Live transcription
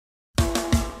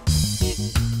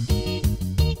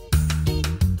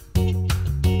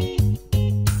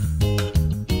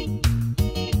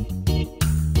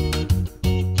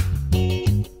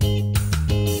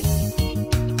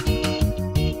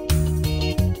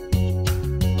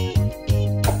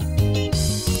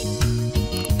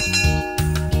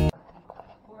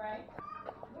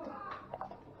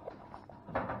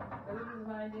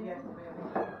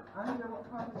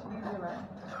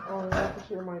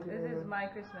my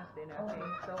Christmas dinner. Okay.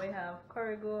 So we have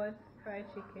curry goat, fried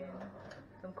chicken,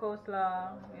 some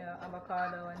coleslaw, you know,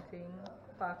 avocado and thing.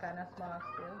 Pack and a small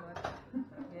scale, but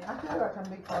yeah. I feel like I'm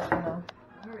big part, you know.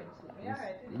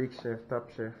 Big chef,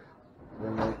 top chef.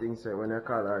 When my things say, when I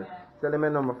call her, tell them a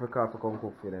number for coffee, come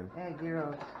cook for them. Hey,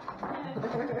 girls.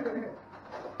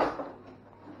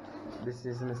 This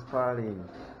is Miss Pauline.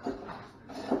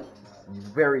 She's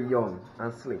very young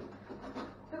and slick.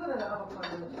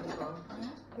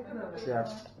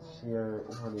 She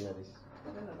holding at this.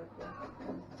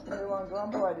 Everyone go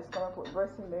and buy this, come and put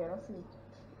breast in there, you know, see.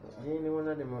 Yeah, any one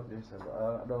of them up there, so but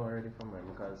I don't ready for mine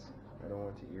because I don't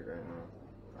want to eat right now.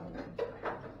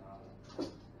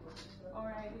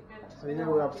 Alright, So you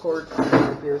know we have pork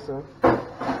here, so. I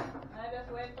just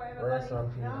wait for everybody. Rice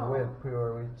and peas, well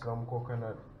Priory with some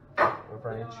coconut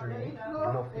from the tree,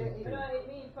 no fake You thing. don't eat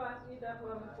meat fast, eat that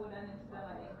for food and it's still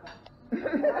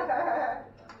like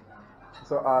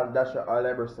So I'll dash all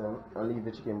everything and leave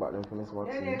the chicken back then for Miss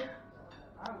Maxine.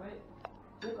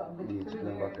 Leave the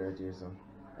chicken back there too, so.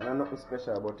 And I'm nothing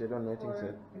special about it, I don't know anything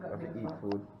said. I have to eat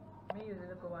food. Me use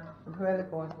it for one. Really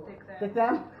fun. Take Take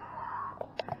time.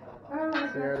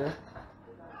 See her there?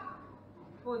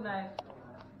 Food knife.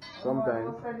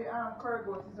 Sometimes. Curry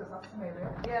goat is just a smell,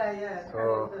 Yeah.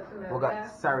 So we got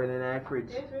sarin in our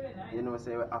fridge. It's really nice. You know,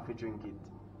 say we have to drink it.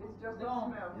 It's just a No.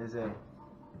 smell. You say?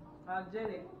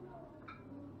 Jelly.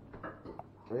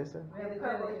 What you say? Yeah, the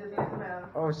curry goat is just a smell.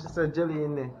 Oh, she said jelly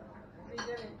in there. See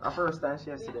jelly. The first time she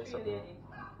has seen that It's something. really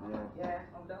Yeah.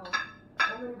 of the whole.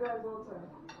 How many guys outside?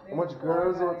 How much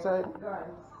girls outside?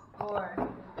 Guys. 4.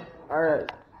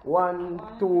 Alright. 1,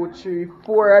 2, 3,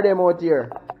 4 of them out here.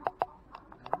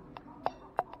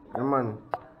 Yeah, man.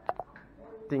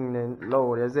 Thing then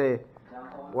loud. You say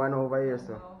one over here,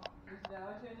 so.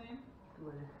 What's your name?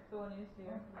 Tony is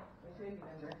here.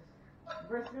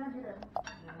 Breast, yeah, get it.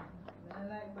 I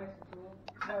like breast too.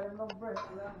 I love breast.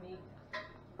 I love meat.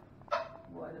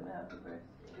 Boy, the man for breast.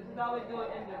 This is how we do it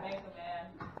in Jamaica, man.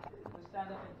 We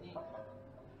stand up and eat.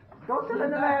 Don't tell them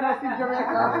the man that's in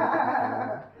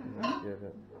Jamaica.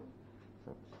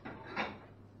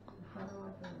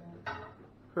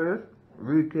 First,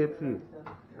 recap here.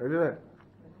 Look at that.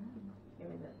 Give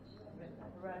me that.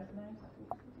 Rice nice.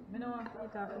 I don't want to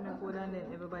eat after my food and then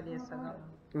everybody is sung up.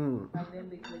 And then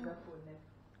big plate of food next.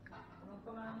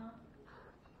 Come on now.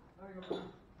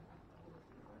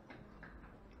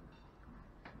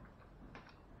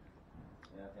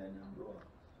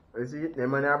 You see,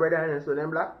 them man are brother and so them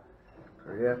black?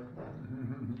 Yeah.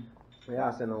 Yeah,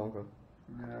 I say no, uncle.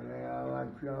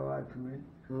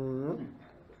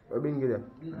 What been good?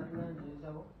 You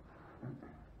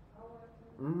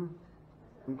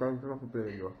can't come to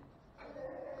play though.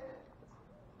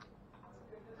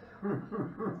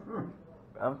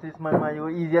 I'm this man, you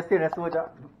easier still as soldier.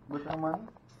 But man.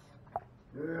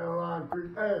 You don't want to,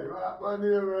 hey, what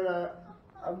name, brother?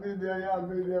 I've been there, I've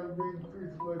been there, big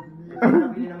Christmas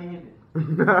day.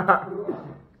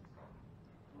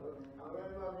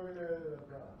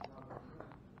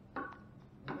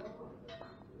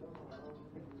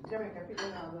 Jamaica, people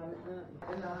now,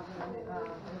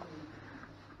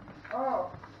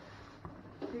 oh,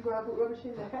 you gonna put rubbish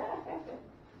in there?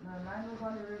 No, mine was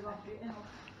on the river.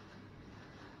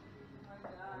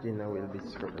 Dinner will be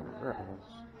scrubbed.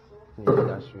 Yeah,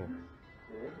 that's true.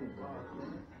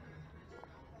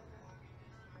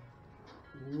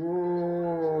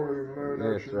 Whoa,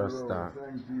 Yes, Rasta.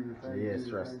 Thank you. Yes,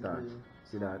 Rasta.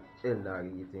 See that elder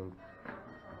eating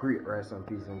great rice and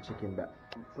peas and chicken back.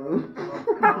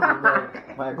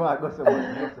 My God, go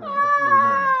somewhere. Go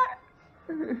somewhere.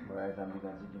 Rice and peas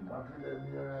and chicken back.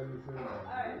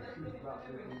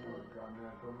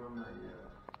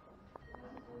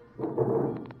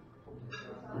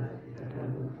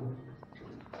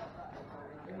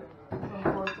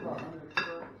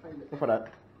 For that.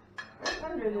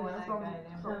 I'm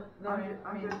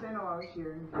just saying how I was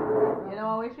sharing. You know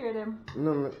how we share them?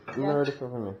 No, you're ready for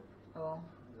me. Oh.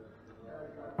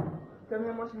 Tell me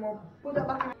how much more. Put that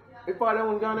back in. If all that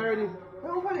one gone already.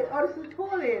 Oh, hold it. Oh, this is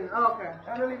cooling. Oh, okay.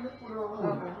 I'm gonna leave the food over.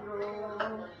 Okay.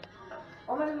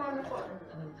 How many more in the pot?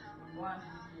 1.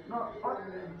 No,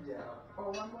 oh,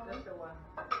 one more. Just the 1.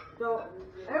 So,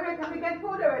 Eric, can we get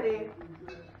food already?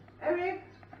 Eric,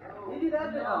 you did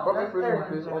that? No. Open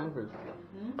fridge, open fridge.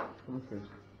 Open fridge.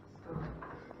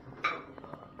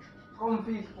 Come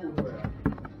fish food.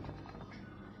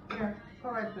 Here,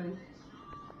 alright, please.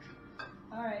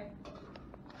 Alright.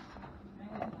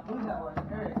 Who's that one?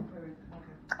 Eric.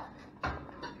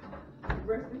 Okay.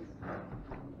 Breast this?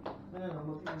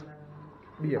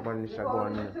 Be a bunch of go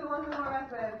on there. Two more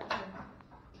breakfast.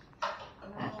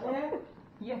 Yeah?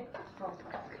 Yeah.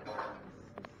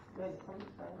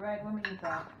 Right when we eat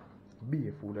that.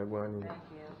 Beer food I go on in. Thank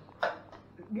you.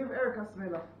 Give Eric a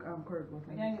smell of curd. You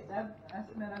can get that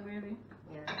smell of gravy?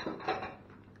 Yeah.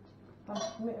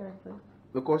 Me Eric, please.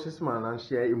 Because she's small and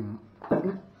she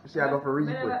go for real.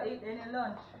 We never eat any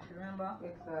lunch, remember?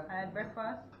 Exactly. I had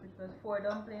breakfast, which was 4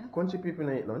 dumplings. Country people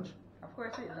don't eat lunch. Of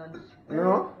course we eat lunch.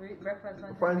 No? We eat breakfast,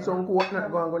 lunch. Find and some dinner.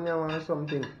 coconut go and go or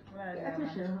something. Right, Yeah,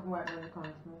 yeah, sure. man. What when it comes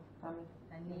to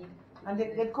I need. and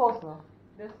get coleslaw.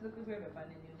 Just look at gravy pan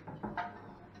in you.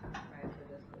 Right, so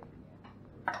just go in here.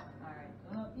 Alright,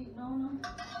 so no eat, no.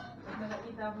 We're gonna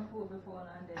eat our food before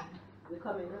and then. We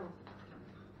coming now.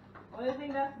 Only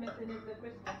thing that's missing is the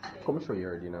Christmas cake. Come show you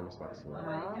already now, Miss Maxine.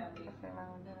 Nobody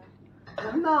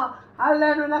can make. No, I'll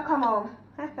learn when I come home.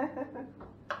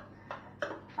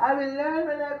 I will learn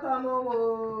when I come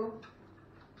home.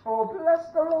 Oh,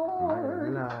 bless the My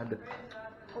Lord. lad.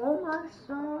 Oh, my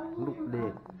soul. Look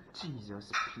there.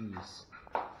 Jesus, peace.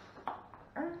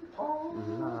 And oh,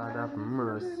 Lord have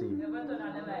mercy. You better turn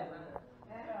on the light,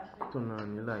 man. Turn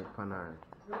on the light for her.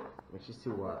 When she see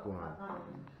what going on.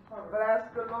 bless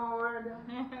the Lord.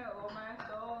 Oh my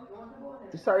soul.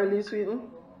 Is that really sweet? Hmm?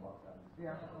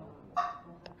 Yeah.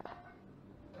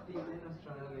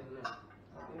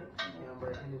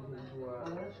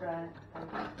 I'm gonna try.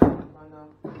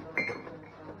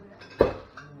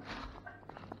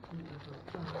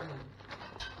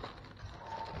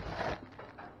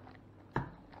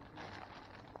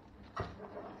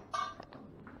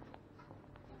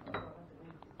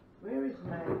 Where is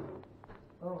my?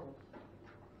 Oh.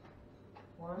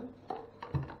 1, 2.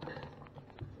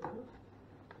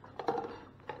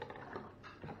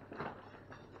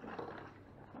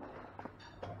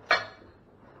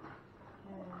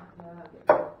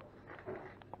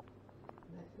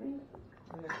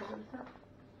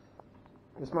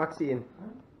 Miss Maxine,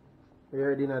 you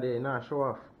already dinner there, nah, show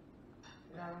off.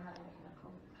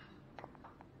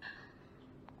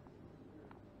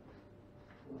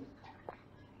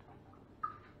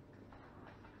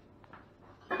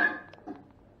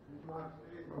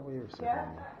 Oh, you're so Yeah.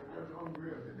 There's some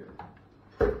gravy there.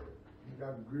 You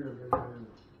got gravy there.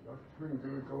 Just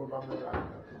sprinkle it over my right.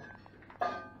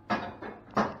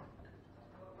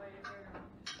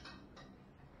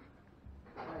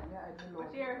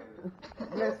 What's here?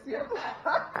 Bless you.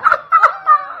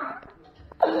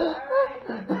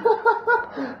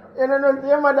 You don't know,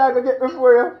 see my dog will get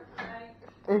before you.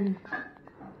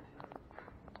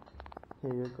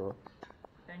 Here you go.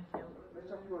 Thank you.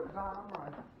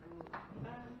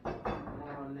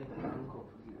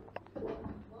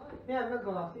 Yeah, look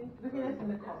at see. Look at this in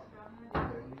the cup.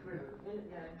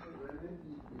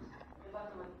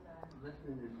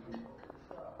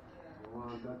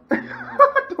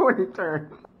 Tony turn.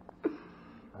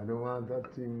 I don't want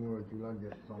that thing more. You will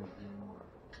get something more.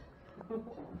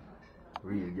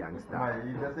 Real gangster.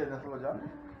 You just said that's what you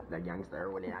The gangster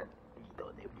when they had.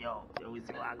 Yo, we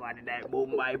see what I got in that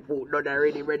boom my food done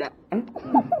already, brother.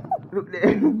 Look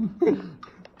there.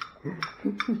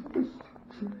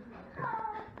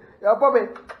 Yo, Bobby.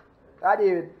 Hi,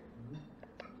 David.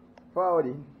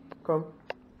 Forward. Come.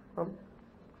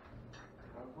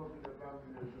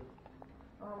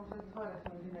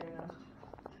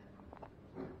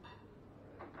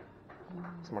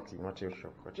 It's Maxine, watch your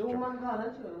shop. Watch The your woman shop.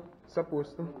 gone too.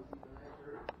 Supposed to.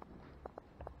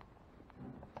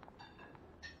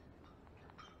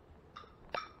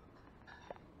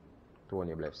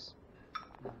 Tony bless.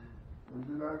 Would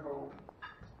you like how?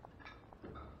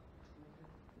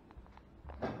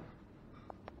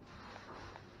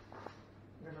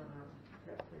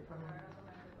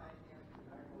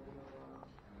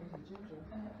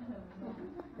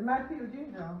 It might feel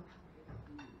ginger.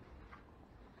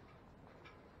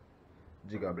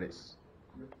 Jigga bless.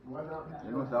 What happened?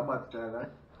 You know, it's a bad style, right?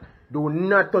 Do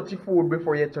not touch the food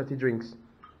before you touch the drinks.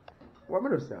 What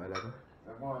am I say, like?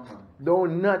 Come on, man. Do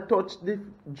not touch the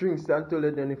drinks until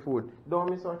you done the food.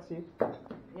 Don't miss what see?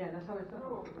 Yeah, that's how it's done.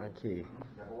 Okay.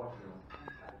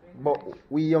 But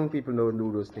we young people don't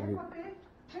do those things.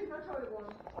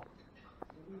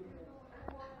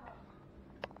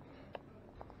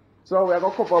 So we're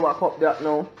gonna cup our cup that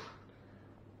now.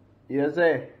 You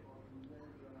say?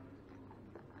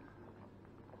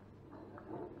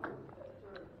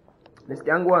 This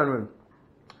can go on, man.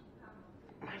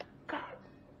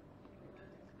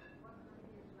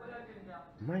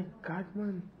 My God,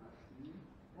 man.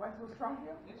 Why so strong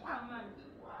here? It's strong, man.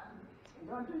 You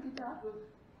don't drink it after.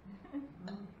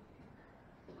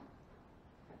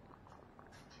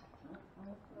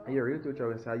 Are you real to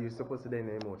Travis? Are you supposed to do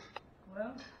any more?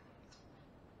 Well,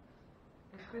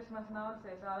 it's Christmas now, so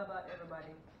it's all about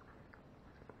everybody.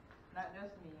 Not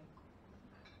just me.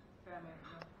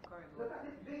 Look at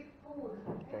this big food.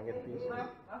 Can I get a piece?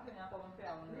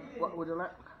 What would you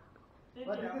like?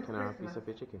 But this is Can I have a Christmas. piece of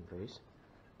your chicken, please?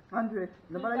 Andre,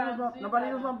 nobody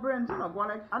use no brains, you know. Go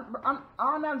like,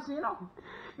 and Nancy, you know.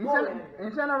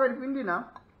 Instead of ready for dinner.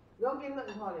 Don't give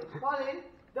nothing, Pauline. Pauline,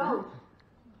 don't.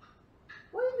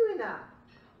 What are you doing now?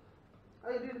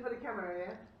 Are you doing it for the camera,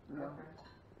 yeah? No.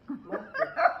 Okay.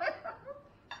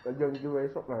 I just do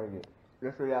it something like it.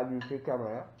 Just so you do the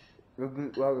camera. Look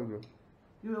at what we do.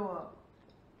 You know what?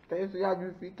 Can you see how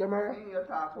you see camera? You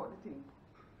talk about the thing.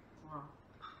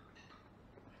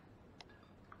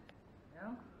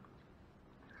 Yeah.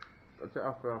 What's it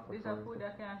after? This is a food I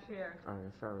can share. Oh,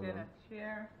 sorry. Cannot Man.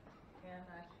 share.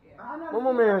 Cannot share.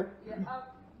 Mama, man. Yeah,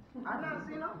 up. And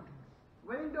Nancy, you know.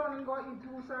 When you done, you go eat 2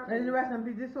 servings. And the rest of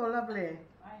it is so lovely.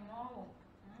 I know.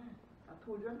 I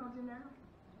told you there's nothing there.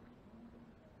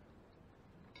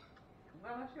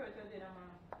 I'm not sure what you did, man.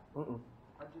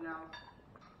 But you know.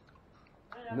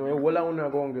 No, you will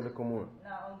not go and get the come on.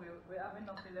 Now hungry. We have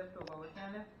enough left over. We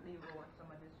can leave over some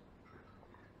of this.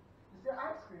 Is there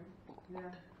ice cream?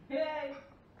 Yeah. Hey!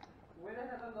 Where the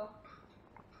hell go?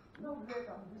 No,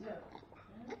 later. Yeah.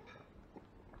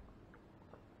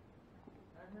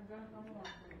 I can get some more for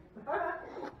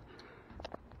you.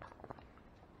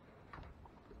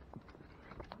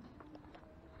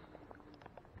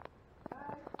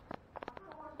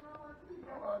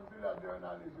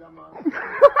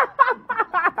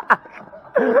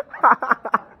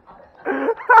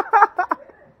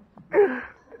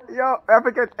 Yo,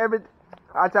 African every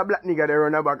that's a black nigga there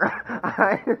on the back.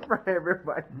 I for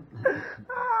everybody.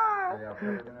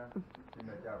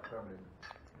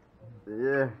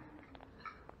 Yeah.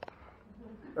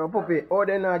 Oh, puppy. Oh,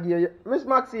 then I give you. Miss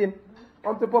Maxine,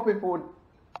 come to puppy food.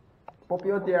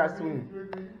 Puppy out there soon.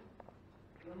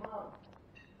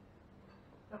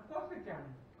 Of course we can.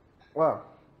 Wow.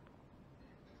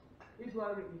 It's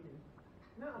what we're eating.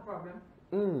 No problem.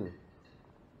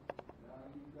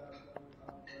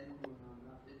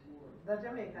 The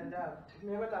Jamaican dog.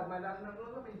 Never dog. My dog not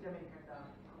going to be Jamaican dog.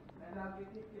 My dog is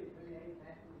the place where they eat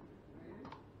that.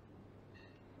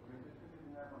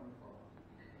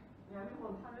 Yeah, we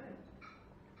won't have it.